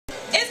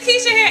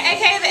Keisha here,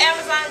 aka the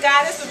Amazon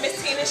Goddess with Miss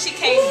Tina. She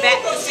came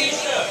back to see me.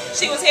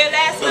 She was here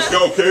last month. Let's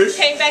go, Keisha.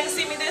 Came back to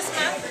see me this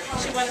month.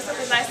 She wanted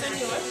something nicer than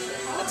yours.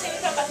 So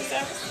Tina, talk about the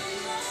service.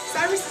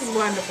 Service is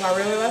wonderful. I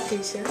really love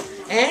Keisha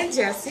and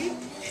Jessie.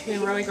 It's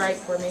been really great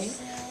for me.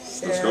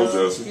 So, let's go,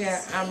 Jessie.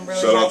 Yeah, I'm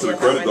really shout out to the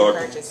credit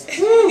doctor.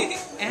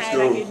 And how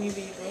did I get new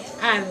vehicle?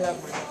 I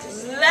love my vehicle.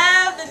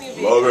 Love the new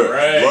vehicle. Love it.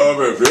 Right. Love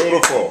it.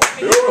 Beautiful.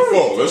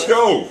 Beautiful. Let's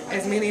go.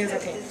 As many as I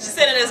can. She's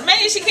sending as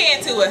many as she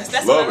can to us.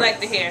 That's love what I like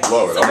to hear.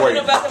 Love it. So I'm we're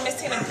waiting. going to welcome Miss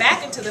Tina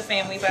back into the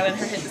family by letting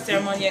her hit the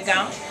ceremonial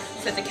gong.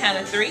 So at the count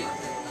of 3,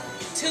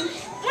 2,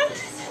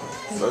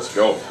 1. Let's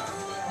go.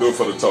 Do it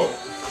for the toe.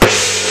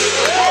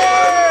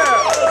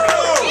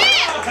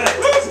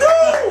 Let's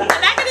go! And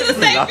I can do the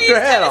same for you.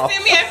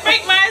 Send me at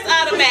Frank Myers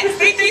Auto Maxx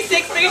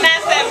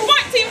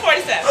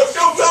 336-397-1447. Let's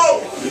go, toe.